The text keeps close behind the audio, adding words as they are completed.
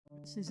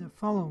This is a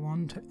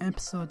follow-on to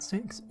episode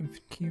 6 of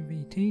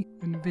QVT,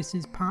 and this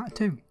is part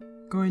 2,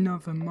 going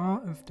over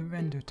more of the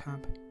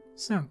Rendertab.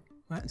 So,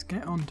 let's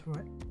get on to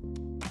it.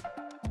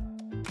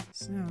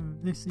 So,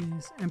 this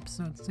is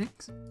episode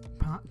 6,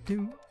 part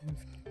 2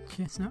 of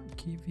Chestnut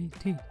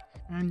QVT,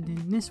 and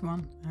in this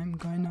one, I'm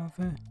going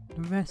over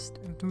the rest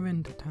of the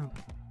Rendertab.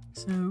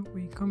 So,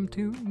 we come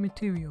to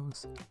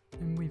materials,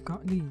 and we've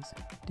got these: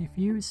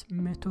 diffuse,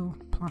 metal,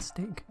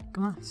 plastic,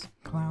 glass,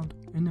 cloud,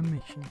 and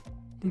emission.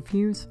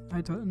 Diffuse,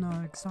 I don't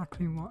know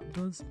exactly what it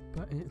does,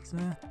 but it's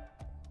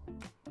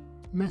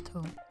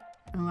metal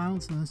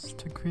allows us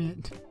to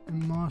create a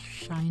more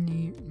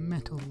shiny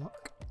metal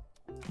look.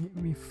 It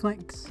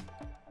reflects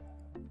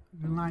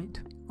the light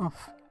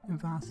off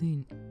of our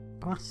scene.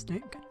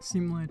 Plastic,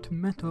 similar to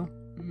metal,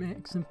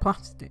 makes a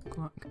plastic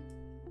look,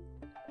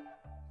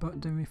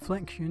 but the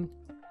reflection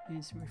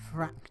is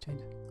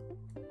refracted.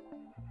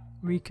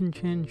 We can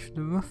change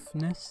the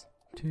roughness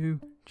to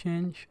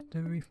change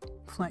the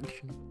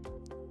reflection,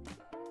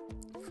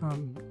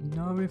 from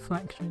no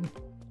reflection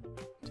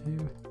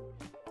to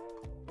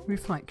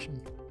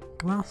reflection.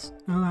 Glass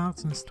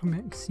allows us to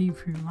make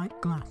see-through like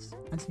glass.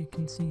 As you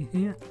can see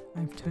here,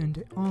 I've turned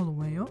it all the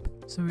way up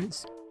so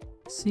it's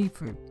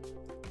see-through.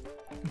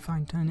 If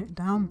I turn it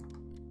down,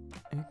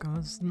 it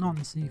goes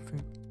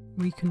non-see-through.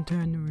 We can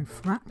turn the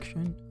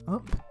refraction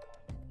up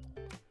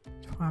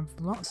to have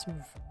lots of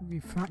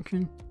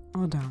refraction,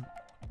 or down.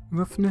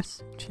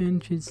 Roughness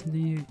changes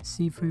the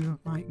see-through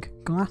like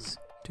glass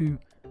to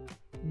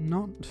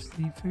not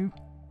see-through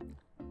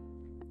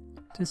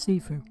to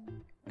see-through.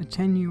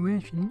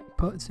 Attenuation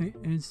puts it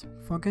as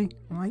foggy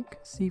like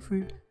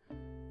see-through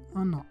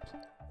or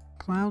not.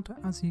 Cloud,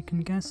 as you can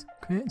guess,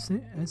 creates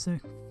it as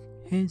a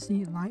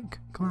hazy like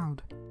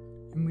cloud,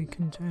 and we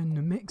can turn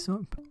the mix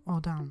up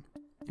or down.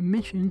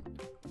 Emission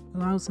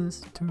allows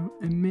us to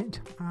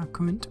emit our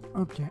current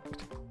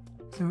object.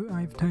 So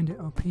I've turned it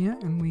up here,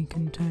 and we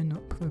can turn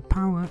up the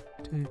power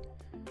to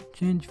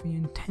change the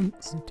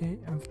intensity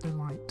of the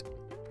light.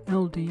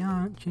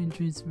 LDR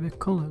changes the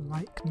colour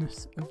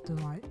likeness of the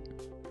light.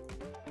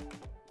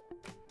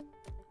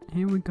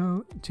 Here we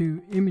go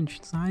to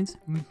image size.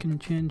 We can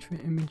change the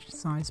image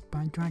size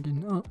by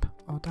dragging up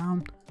or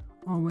down,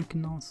 or we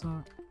can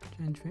also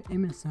change the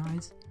image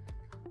size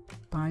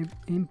by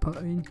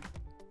inputting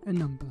a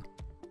number.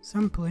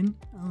 Sampling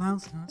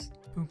allows us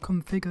to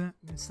configure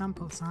the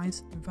sample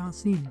size of our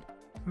scene.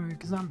 For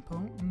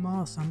example,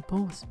 more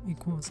samples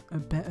equals a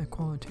better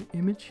quality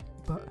image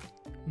but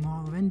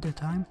more render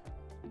time,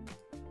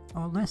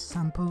 or less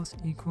samples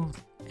equals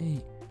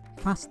a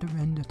faster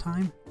render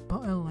time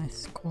but a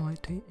less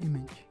quality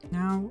image.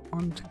 Now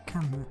onto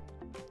camera.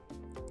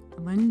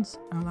 Lens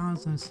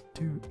allows us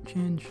to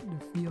change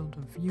the field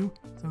of view,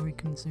 so we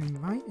can zoom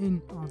right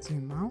in or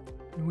zoom out.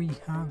 We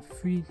have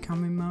 3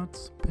 camera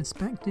modes: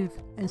 perspective,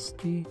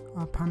 SG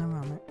or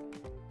panoramic.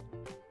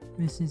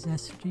 This is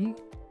SG,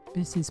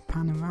 this is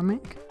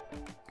panoramic,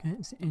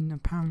 it's in the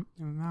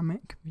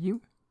panoramic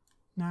view.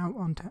 Now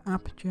onto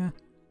aperture.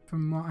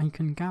 From what I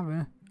can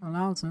gather,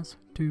 allows us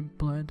to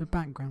blur the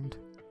background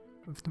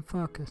of the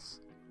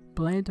focus.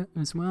 Blade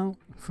as well,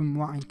 from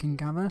what I can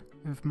gather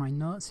of my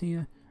notes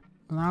here,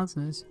 allows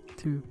us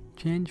to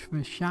change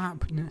the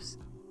sharpness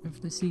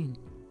of the scene.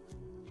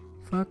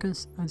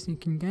 Focus, as you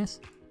can guess,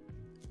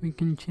 we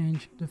can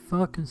change the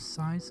focus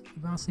size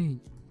of our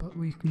scene, but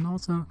we can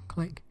also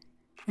click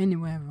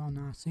anywhere on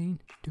our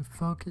scene to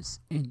focus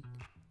in.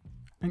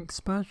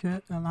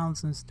 Exposure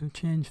allows us to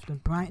change the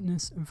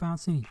brightness of our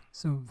scene,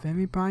 so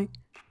very bright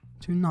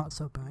to not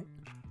so bright.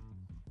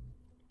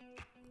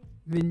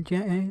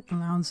 Vignette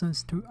allows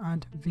us to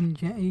add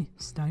vignette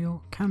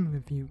style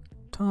camera view.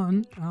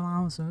 Tone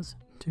allows us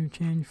to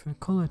change the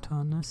colour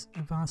toneness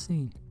of our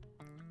scene.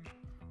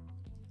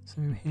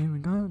 So here we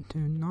go to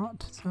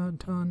not so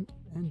tone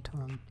and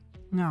tone.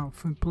 Now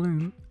for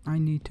bloom, I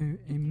need to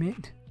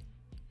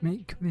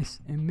make this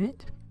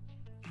emit,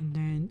 and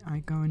then I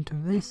go into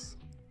this,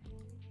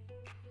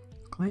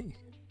 click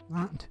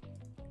that,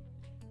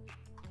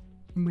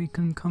 and we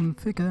can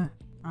configure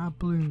our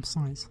bloom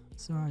size.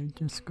 So I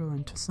just go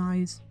into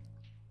size,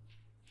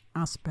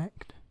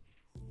 aspect,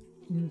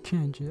 and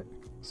change it.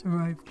 So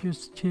I've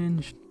just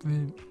changed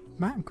the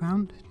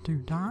background to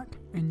dark,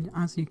 and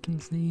as you can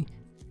see,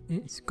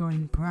 it's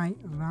going bright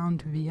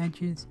around the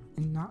edges,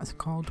 and that's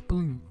called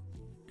bloom.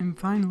 And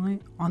finally,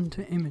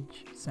 onto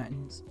image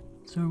settings.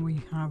 So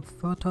we have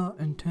photo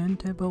and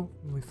turntable.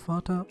 With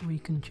photo, we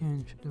can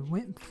change the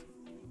width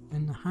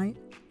and the height,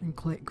 and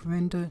click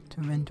render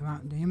to render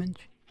out the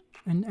image.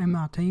 And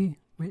MRT,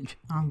 which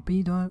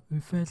albedo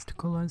refers to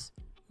colours,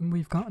 and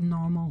we've got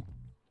normal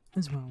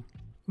as well.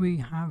 We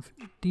have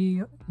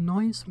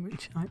denoise,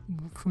 which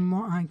from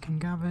what I can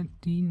gather,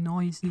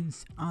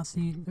 denoises our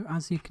scene.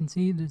 As you can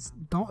see, there's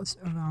dots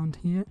around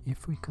here.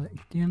 If we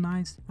click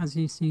denoise, as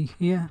you see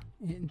here,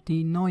 it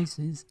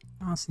denoises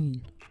our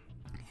scene.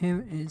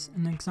 Here is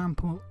an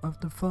example of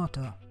the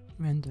photo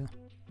render.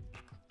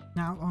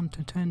 Now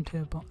onto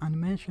turntable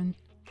animation,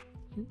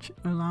 which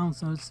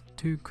allows us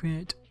to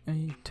create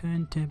a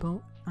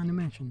turntable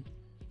animation.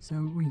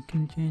 So we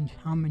can change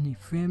how many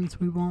frames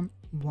we want,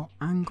 what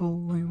angle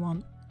we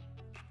want,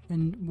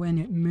 and when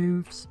it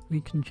moves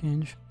we can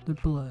change the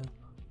blur.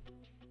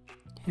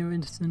 Here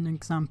is an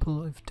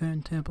example of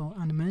turntable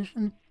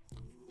animation,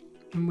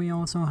 and we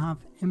also have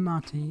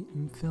MRT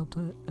and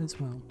filter as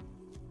well.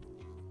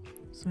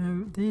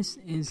 So this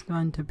is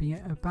going to be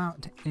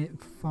about it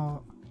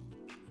for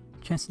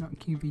Chestnut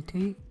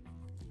QVT.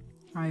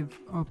 I've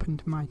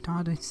opened my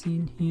TARDIS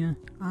scene here,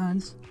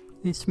 as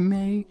this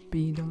may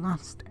be the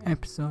last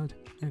episode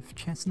of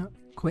Chestnut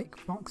Quick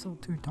Voxel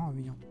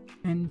Tutorial.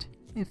 And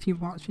if you're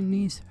watching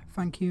these,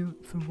 thank you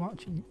for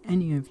watching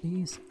any of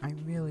these, I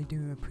really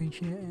do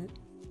appreciate it.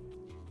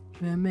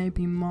 There may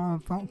be more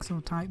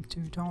voxel type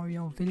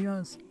tutorial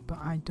videos, but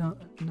I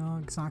don't know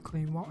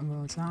exactly what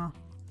those are.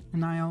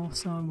 And I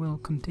also will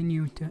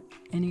continue to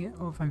any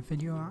other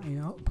video I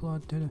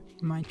upload to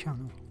my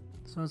channel.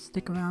 So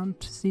stick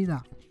around to see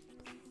that.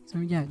 So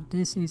yeah,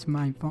 this is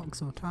my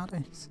voxel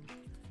TARDIS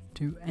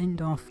to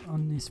end off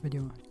on this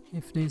video.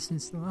 If this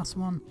is the last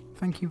one,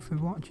 thank you for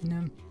watching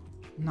them.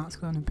 And that's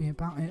going to be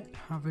about it.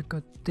 Have a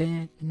good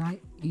day,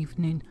 night,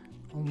 evening,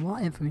 or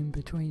whatever in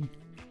between.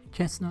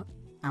 Chestnut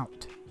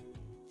out.